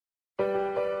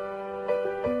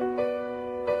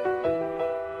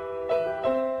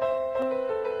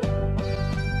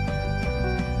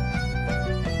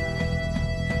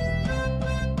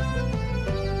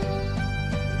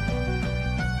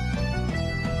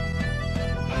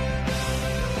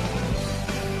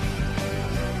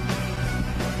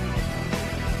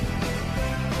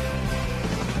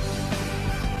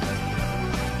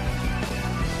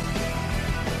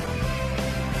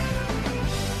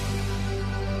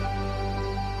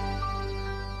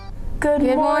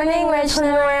Good morning,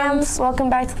 Richland Rams.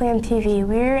 Welcome back to RAMTV.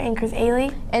 We're anchors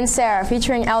Ailey and Sarah,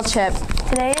 featuring L Chip.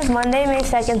 Today is Monday, May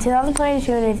 2nd,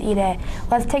 2022, and it's E-Day.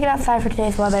 Let's take it outside for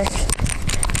today's weather.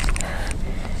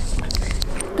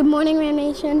 Good morning, Ram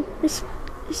Nation. You're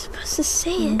supposed to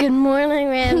say it. Good morning,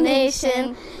 Ram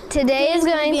Nation. Today is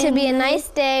going to be a nice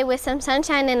day with some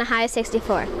sunshine and a high of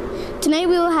 64. Tonight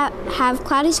we will have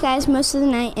cloudy skies most of the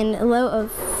night and a low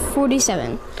of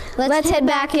 47. Let's head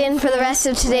back in for the rest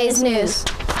of today's news.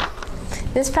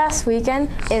 This past weekend,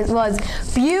 it was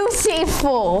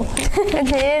beautiful. And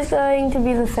today is going to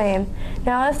be the same.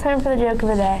 Now it's time for the joke of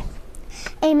the day.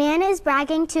 A man is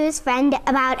bragging to his friend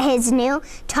about his new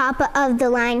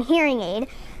top-of-the-line hearing aid.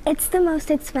 It's the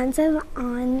most expensive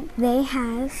on they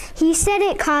have. He said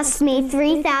it cost me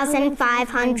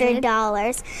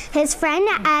 $3,500. His friend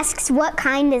asks, what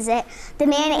kind is it? The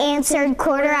man answered,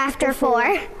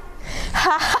 4:15.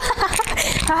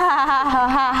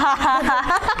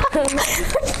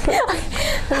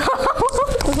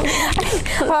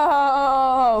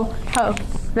 Oh,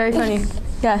 very funny.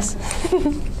 Yes.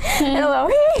 Hello.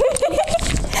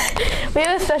 We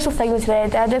have a special segment today.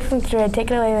 Dad just from through.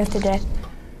 Take it away, Mr. J.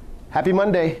 Happy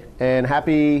Monday and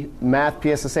happy Math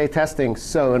PSSA testing.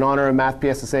 So in honor of Math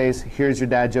PSSAs, here's your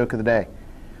dad joke of the day.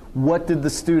 What did the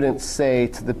students say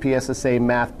to the PSSA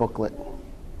math booklet?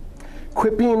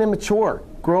 Quit being immature.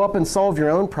 Grow up and solve your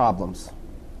own problems.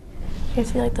 You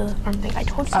see like the arm thing. I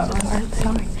told you.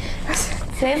 Sorry.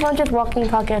 Today's lunch is walking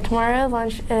pocket. Tomorrow's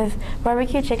lunch is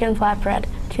barbecue chicken flatbread.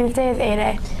 Tuesday is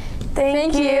A-Day.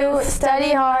 Thank you.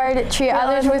 Study hard, treat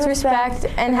others with respect,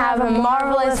 and have a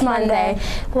marvelous Monday.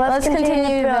 Let's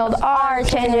continue to build our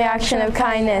chain reaction of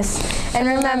kindness. And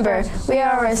remember, we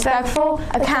are respectful,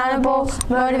 accountable,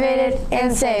 motivated,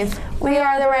 and safe. We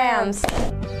are the Rams.